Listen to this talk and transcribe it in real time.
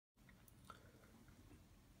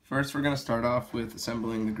First, we're going to start off with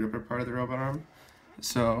assembling the gripper part of the robot arm.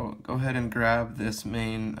 So go ahead and grab this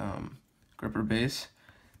main gripper base,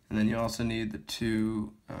 and then you also need the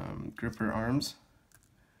two gripper arms.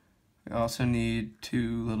 We also need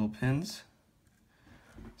two little pins.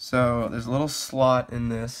 So there's a little slot in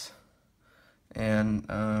this,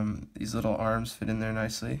 and these little arms fit in there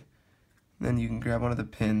nicely. And then you can grab one of the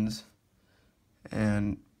pins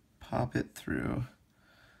and pop it through.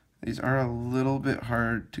 These are a little bit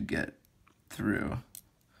hard to get through,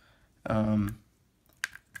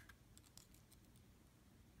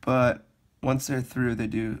 but once they're through, they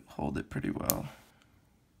do hold it pretty well.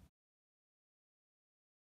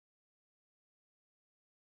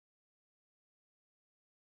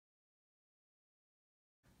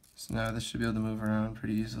 So now this should be able to move around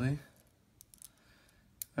pretty easily.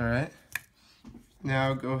 Alright,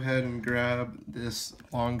 now go ahead and grab this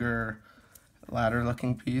longer ladder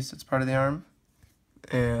looking piece. It's part of the arm,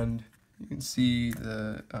 and you can see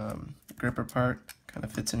the gripper part kind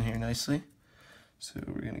of fits in here nicely. So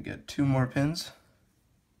we're going to get two more pins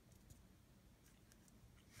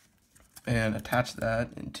and attach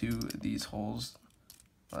that into these holes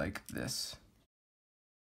like this.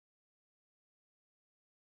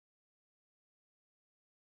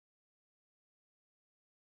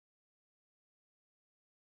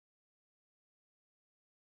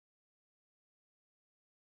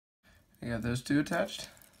 I got those two attached.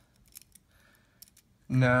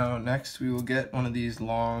 Now next we will get one of these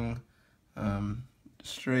long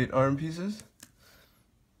straight arm pieces.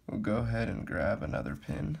 We'll go ahead and grab another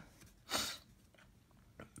pin,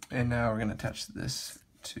 and now we're going to attach this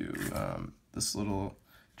to this little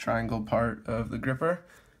triangle part of the gripper,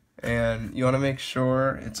 and you want to make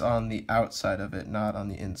sure it's on the outside of it, not on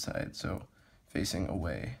the inside, so facing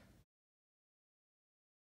away.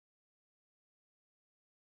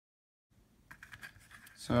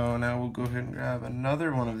 So now we'll go ahead and grab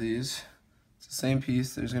another one of these. It's the same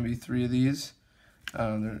piece. There's going to be three of these.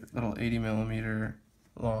 They're little 80mm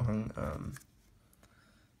long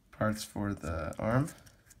parts for the arm.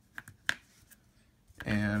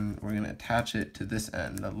 And we're going to attach it to this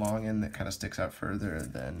end, the long end that kind of sticks out further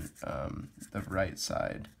than the right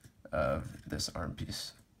side of this arm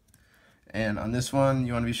piece. And on this one,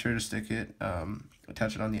 you want to be sure to stick it,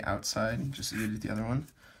 attach it on the outside, just as you did the other one.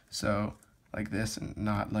 So like this and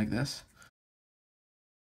not like this.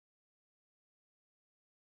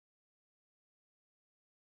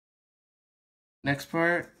 Next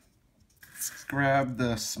part, grab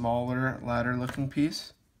the smaller ladder looking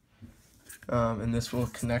piece, and this will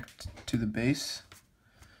connect to the base.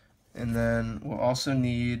 And then we'll also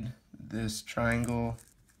need this triangle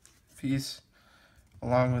piece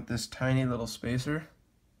along with this tiny little spacer,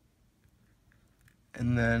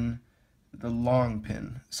 and then the long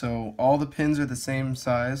pin. So all the pins are the same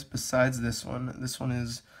size besides this one. This one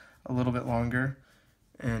is a little bit longer,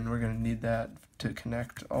 and we're going to need that to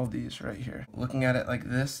connect all these right here. Looking at it like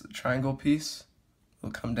this, the triangle piece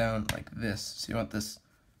will come down like this. So you want this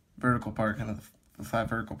vertical part, kind of the flat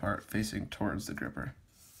vertical part, facing towards the gripper.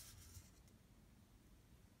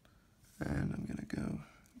 And I'm going to go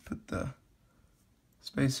put the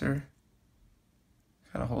spacer,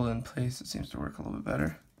 kind of hold it in place. It seems to work a little bit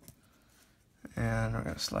better. And we're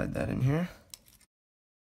going to slide that in here.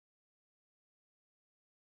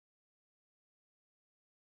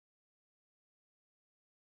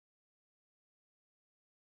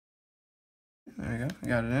 There we go, we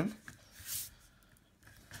got it in.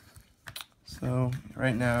 So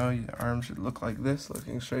right now your arm should look like this,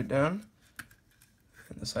 looking straight down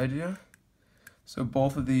in the side view. So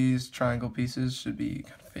both of these triangle pieces should be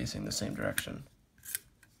kind of facing the same direction.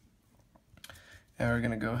 Now we're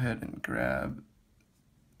going to go ahead and grab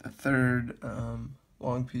the third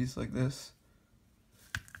long piece like this,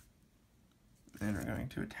 and we're going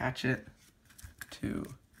to attach it to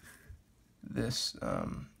this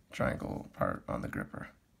triangle part on the gripper.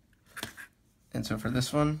 And so for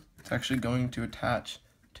this one, it's actually going to attach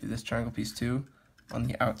to this triangle piece too on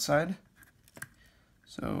the outside.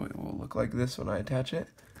 So it will look like this when I attach it.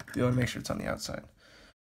 You want to make sure it's on the outside.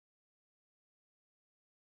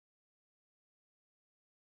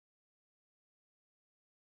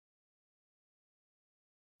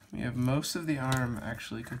 We have most of the arm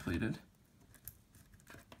actually completed.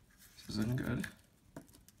 This isn't good.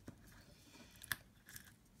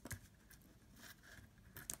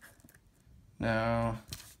 Now,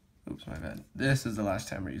 oops, my bad. This is the last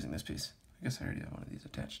time we're using this piece. I guess I already have one of these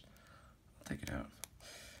attached. I'll take it out.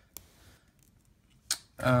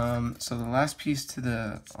 So the last piece to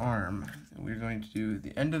the arm, we're going to do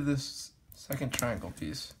the end of this second triangle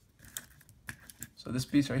piece. So this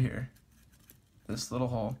piece right here, this little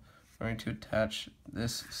hole, we're going to attach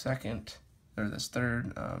this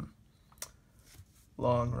third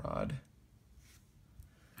long rod.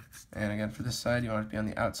 And again, for this side, you want it to be on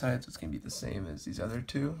the outside, so it's going to be the same as these other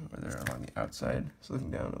two, where they're along the outside. So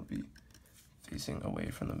looking down, it'll be facing away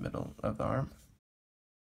from the middle of the arm.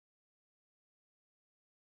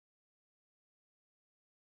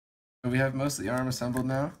 So we have most of the arm assembled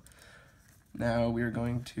now. Now we are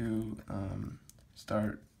going to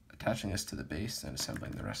start attaching this to the base and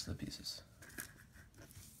assembling the rest of the pieces.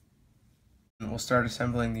 And we'll start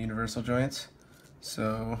assembling the universal joints.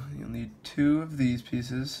 So you'll need 2 of these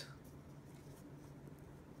pieces,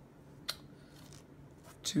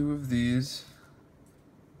 2 of these,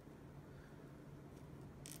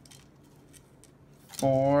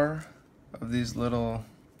 4 of these little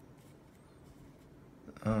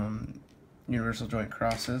universal joint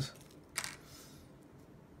crosses,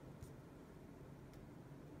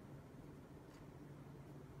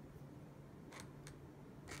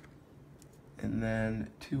 and then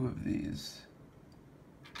 2 of these.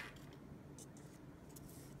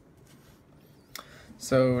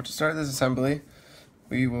 So to start this assembly,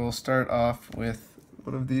 we will start off with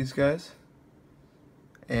one of these guys,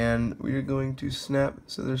 and we are going to snap.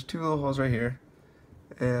 So there's 2 little holes right here,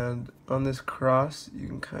 and on this cross you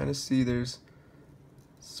can kind of see there's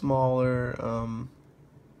smaller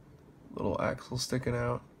little axles sticking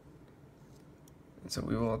out, and so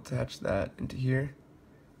we will attach that into here.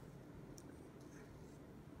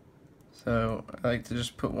 So I like to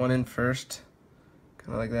just put one in first,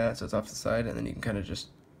 kind of like that, so it's off the side, and then you can kind of just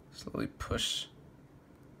slowly push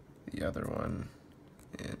the other one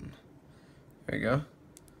in. There you go.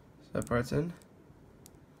 So that part's in.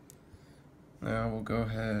 Now we'll go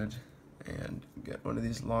ahead and get one of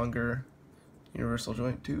these longer universal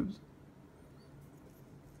joint tubes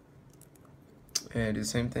and do the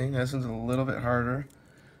same thing. This one's a little bit harder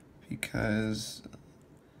because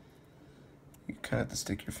you kind of have to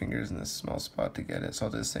stick your fingers in this small spot to get it. So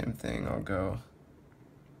I'll do the same thing. I'll go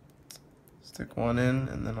stick one in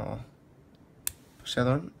and then I'll push the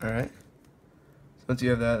other one. Alright. So once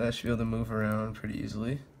you have that, that should be able to move around pretty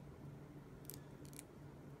easily.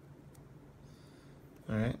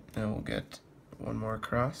 Alright, now we'll get one more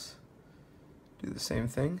across. Do the same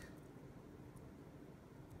thing.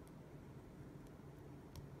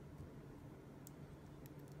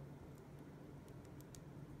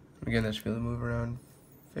 Again, that should be able to move around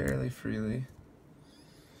fairly freely.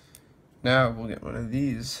 Now we'll get one of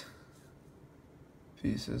these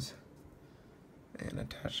pieces and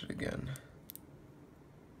attach it again.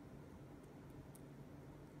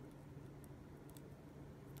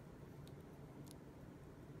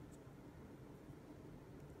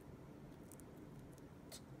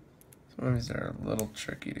 Sometimes they're a little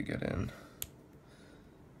tricky to get in.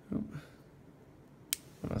 Oop.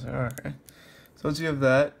 Okay. So once you have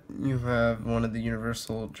that, you have one of the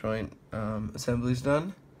universal joint assemblies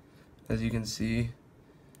done. As you can see,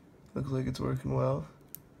 looks like it's working well.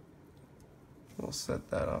 We'll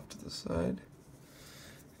set that off to the side.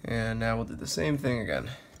 And now we'll do the same thing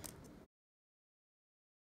again.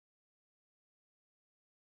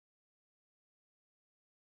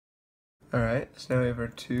 Alright, so now we have our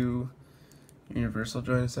 2 universal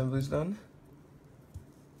joint assemblies done.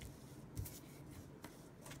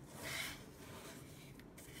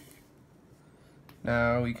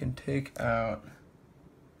 Now we can take out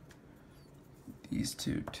these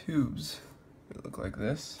 2 tubes that look like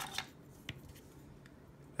this.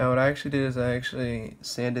 Now what I actually did is I actually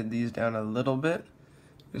sanded these down a little bit,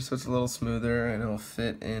 just so it's a little smoother and it'll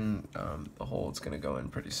fit in the hole it's going to go in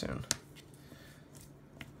pretty soon.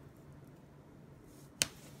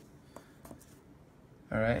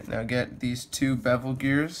 Alright, now get these 2 bevel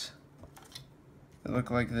gears that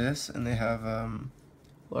look like this, and they have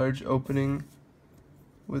large opening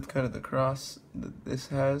with kind of the cross that this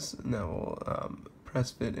has, and that will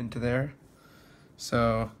press fit into there.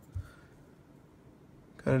 So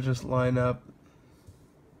kind of just line up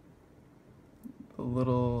a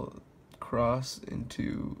little cross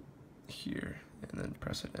into here and then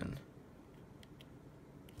press it in.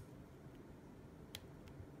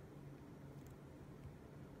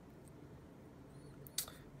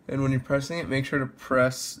 And when you're pressing it, make sure to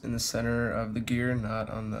press in the center of the gear, not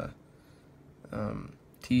on the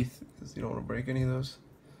teeth, because you don't want to break any of those.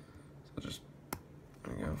 So just,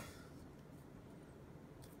 there you go.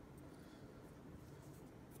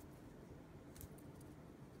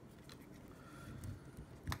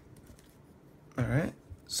 Alright,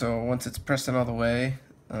 so once it's pressed in all the way,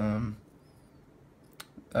 that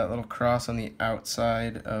little cross on the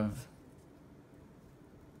outside of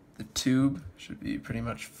the tube should be pretty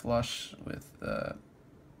much flush with the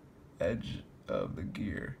edge of the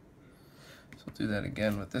gear. So we'll do that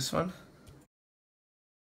again with this one.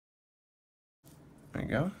 There you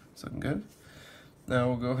go, it's looking good. Now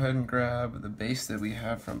we'll go ahead and grab the base that we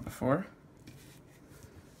have from before.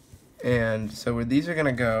 And so where these are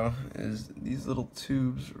gonna go is these little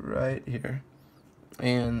tubes right here.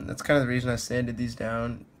 And that's kind of the reason I sanded these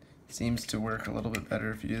down. It seems to work a little bit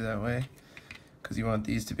better if you do it that way, because you want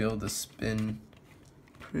these to be able to spin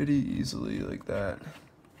pretty easily like that.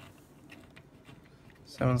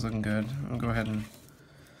 So that one's looking good. I'll go ahead and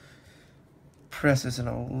press this in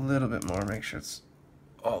a little bit more, make sure it's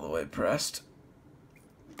all the way pressed.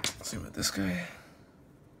 Same with this guy.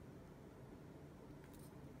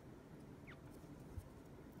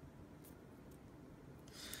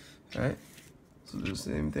 Alright, so do the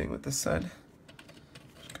same thing with this side.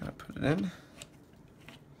 Just kind of put it in.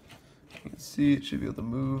 You can see it should be able to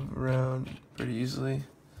move around pretty easily.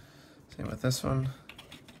 Same with this one.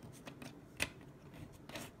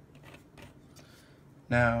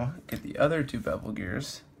 Now, get the other two bevel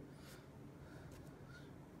gears.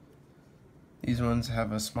 These ones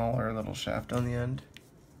have a smaller little shaft on the end.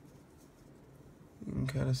 You can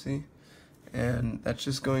kind of see. And that's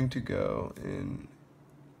just going to go in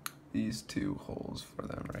these two holes for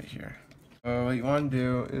them right here. So what you want to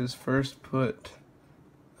do is first put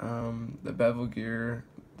the bevel gear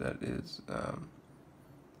that is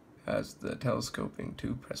has the telescoping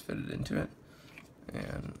tube press fitted into it,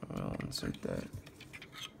 and we'll insert that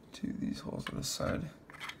to these holes on the side.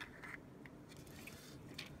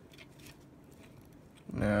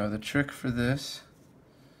 Now the trick for this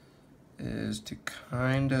is to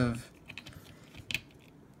kind of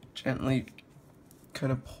gently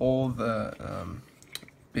kind of pull the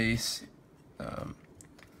base,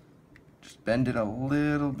 just bend it a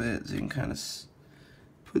little bit so you can kind of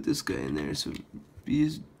put this guy in there. So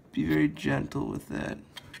be very gentle with that.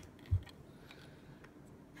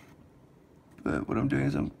 But what I'm doing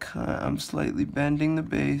is I'm slightly bending the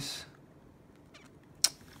base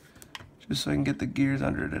just so I can get the gears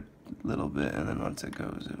under it a little bit, and then once it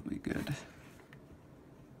goes, it'll be good.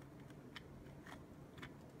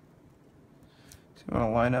 So you want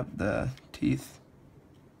to line up the teeth,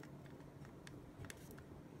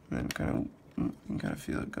 and then you can kind of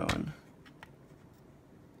feel it going.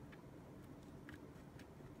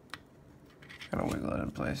 Kind of wiggle it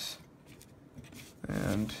in place,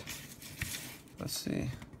 and let's see.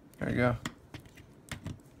 There we go.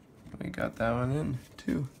 We got that one in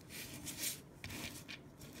too.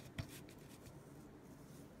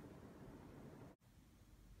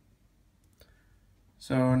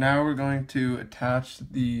 So now we're going to attach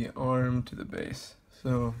the arm to the base.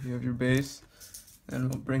 So you have your base, and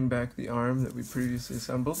we'll bring back the arm that we previously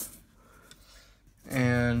assembled.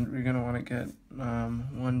 And we're going to want to get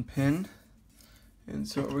one pin. And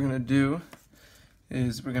so what we're going to do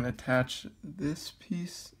is we're going to attach this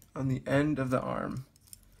piece on the end of the arm.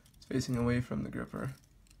 It's facing away from the gripper.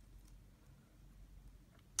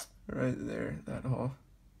 Right there, that hole.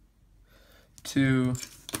 To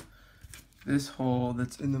this hole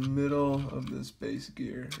that's in the middle of this base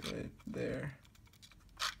gear right there.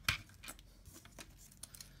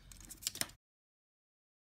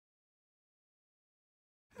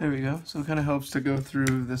 There we go. So it kind of helps to go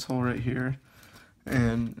through this hole right here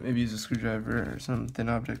and maybe use a screwdriver or some thin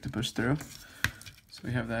object to push through. So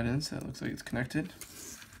we have that in, so it looks like it's connected.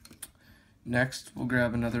 Next, we'll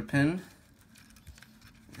grab another pin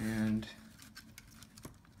and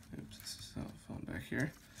oops, this is falling back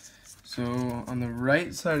here. So on the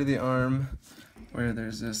right side of the arm, where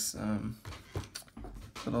there's this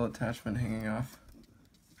little attachment hanging off,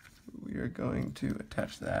 we are going to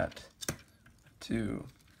attach that to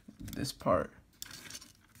this part.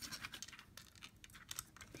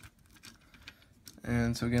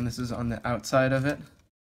 And so again, this is on the outside of it.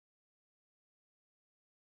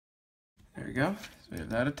 There we go. So we have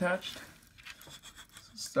that attached.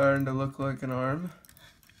 It's starting to look like an arm.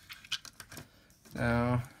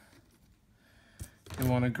 Now, you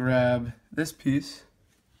want to grab this piece,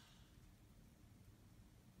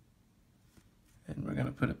 and we're going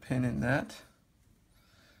to put a pin in that.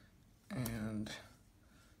 And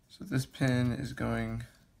so this pin is going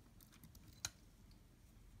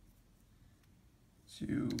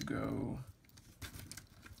to go,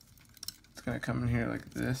 it's going to come in here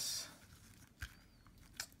like this.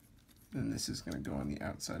 Then this is going to go on the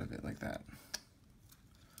outside of it like that.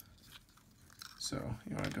 So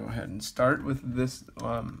you want to go ahead and start with this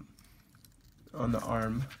on the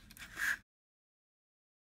arm.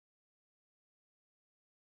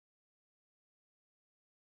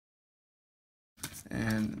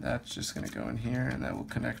 and that's just going to go in here, and that will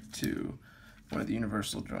connect to one of the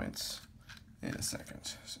universal joints in a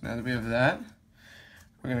second. So now that we have that,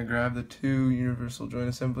 we're going to grab the 2 universal joint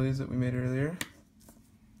assemblies that we made earlier.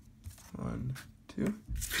 1, 2.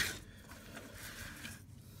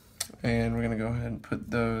 And we're going to go ahead and put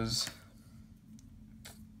those,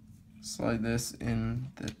 slide this in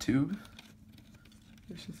the tube.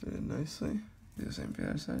 It should fit in nicely. Do the same for the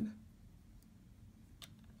other side.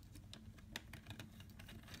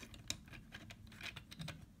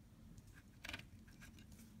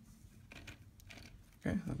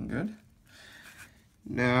 Okay, looking good.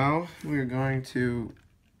 Now we're going to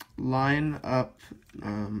line up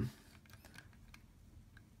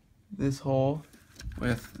this hole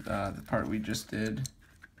with the part we just did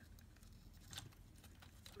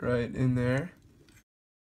right in there.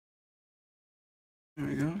 There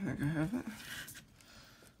we go, I think I have it.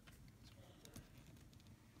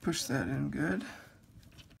 Push that in good.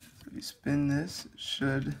 So if you spin this, it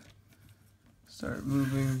should start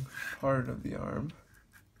moving part of the arm.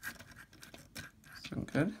 So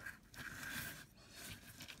good.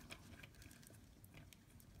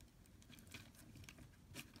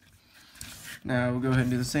 Now we'll go ahead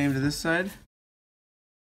and do the same to this side.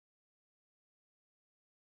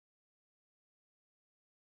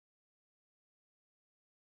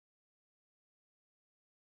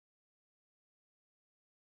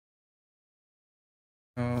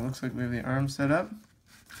 So it looks like we have the arm set up.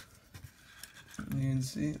 You can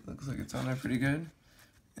see it looks like it's on there pretty good.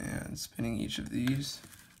 And spinning each of these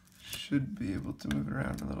should be able to move it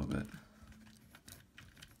around a little bit.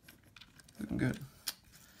 Looking good.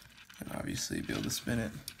 And obviously be able to spin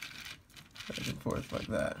it back and forth like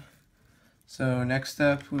that. So next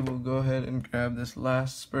step, we will go ahead and grab this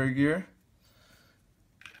last spur gear,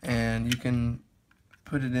 and you can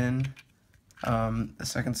put it in the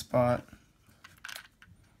second spot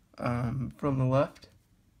from the left.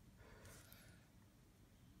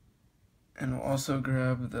 And we'll also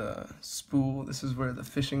grab the spool. This is where the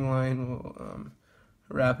fishing line will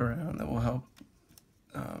wrap around, that will help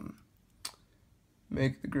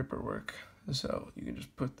make the gripper work. So you can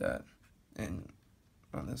just put that in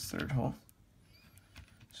on this third hole.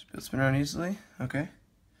 Just be able to spin around easily. Okay.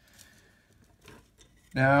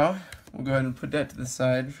 Now we'll go ahead and put that to the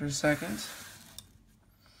side for a second.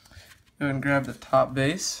 Go ahead and grab the top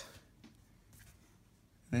base.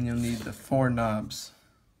 Then you'll need the 4 knobs.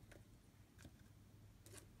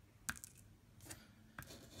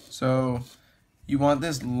 So you want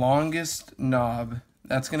this longest knob,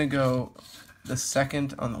 that's going to go the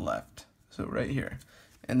second on the left, so right here.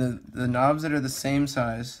 And the knobs that are the same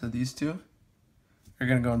size, so these two, are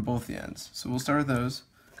going to go on both the ends. So we'll start with those.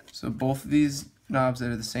 So both of these knobs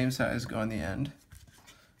that are the same size go on the end.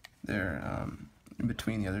 They're in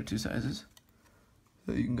between the other 2 sizes.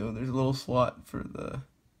 So you can go, there's a little slot for the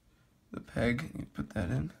peg, you put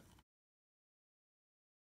that in.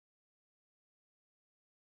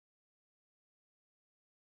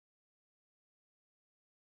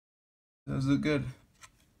 Those look good.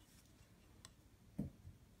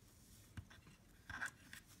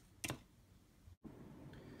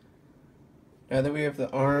 Now that we have the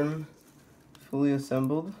arm fully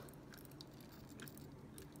assembled,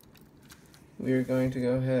 we are going to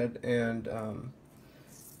go ahead and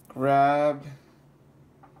grab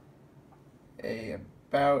a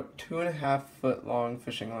about 2.5 foot long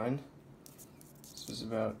fishing line. This is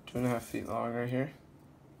about 2.5 feet long right here.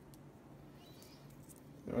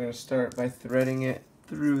 We're going to start by threading it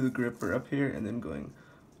through the gripper up here and then going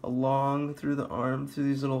along through the arm through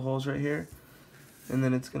these little holes right here, and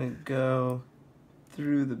then it's going to go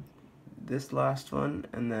through this last one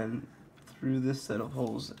and then through this set of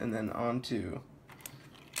holes and then onto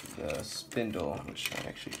the spindle, which I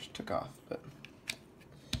actually just took off, but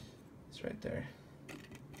it's right there.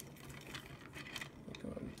 Go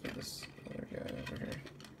ahead and put this other guy over here.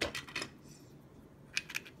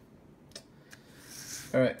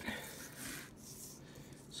 Alright,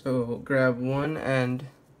 so we'll grab one end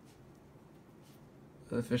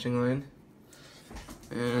of the fishing line,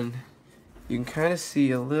 and you can kind of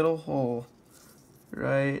see a little hole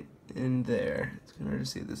right in there. It's kind of hard to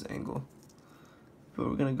see at this angle, but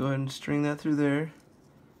we're going to go ahead and string that through there,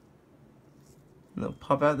 and they'll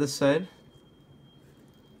pop out this side.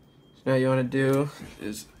 So now what you want to do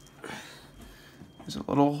is, there's a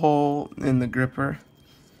little hole in the gripper,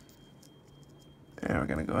 and we're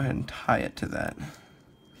going to go ahead and tie it to that.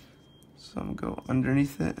 So I'm going to go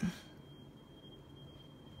underneath it.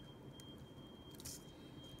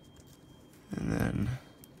 And then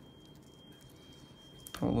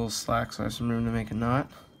pull a little slack so I have some room to make a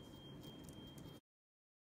knot.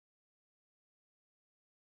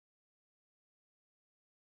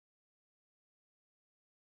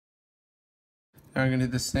 Now we're going to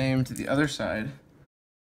do the same to the other side.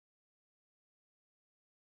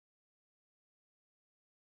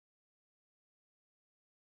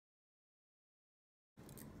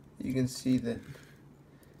 You can see that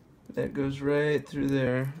that goes right through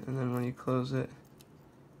there, and then when you close it,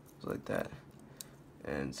 it's like that.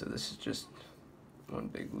 And so this is just one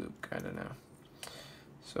big loop kind of now.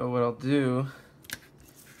 So what I'll do,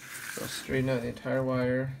 I'll straighten out the entire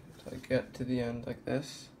wire until I get to the end like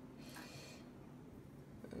this.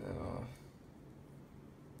 And then I'll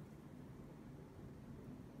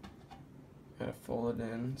kind of fold it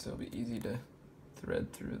in so it'll be easy to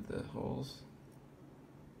thread through the holes.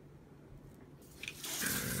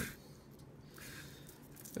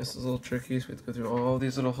 This is a little tricky, so we have to go through all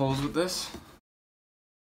these little holes with this.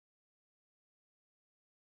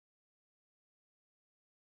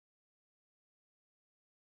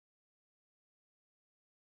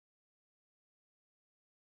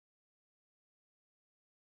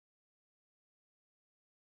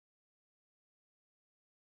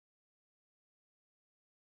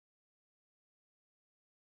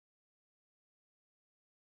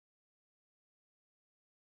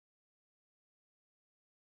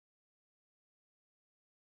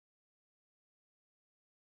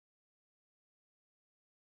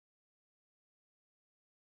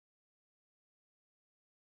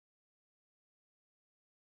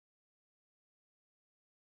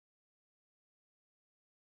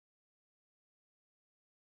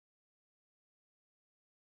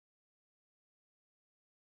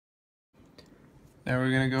 Now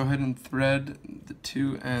we're going to go ahead and thread the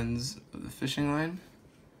two ends of the fishing line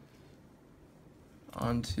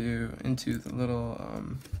into the little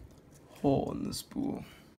hole in the spool.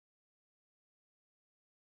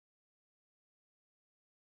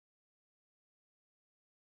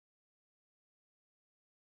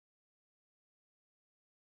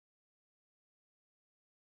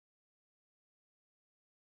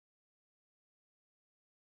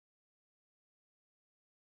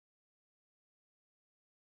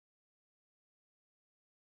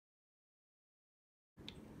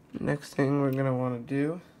 Next thing we're going to want to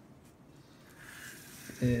do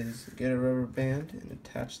is get a rubber band and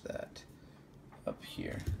attach that up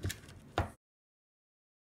here.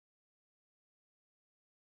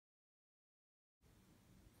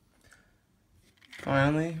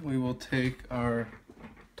 Finally, we will take our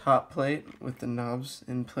top plate with the knobs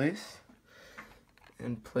in place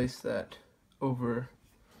and place that over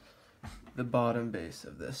the bottom base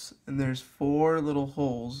of this. And there's 4 little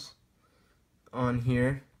holes on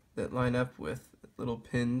here that line up with little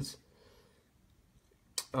pins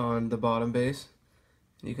on the bottom base.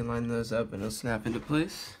 And you can line those up and it'll snap into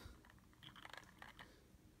place.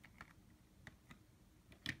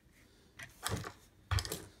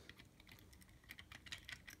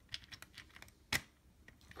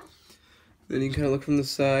 Then you can kind of look from the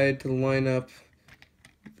side to line up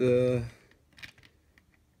the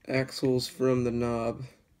axles from the knob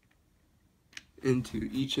into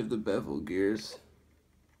each of the bevel gears.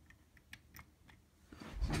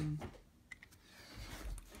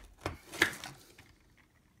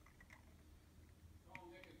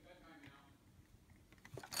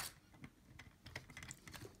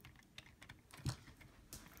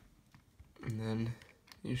 And then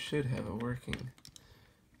you should have a working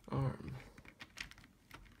arm.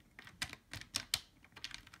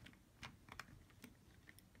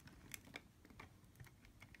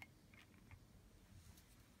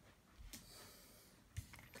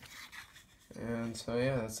 And so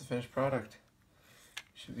yeah, that's the finished product. You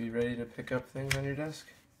should be ready to pick up things on your desk.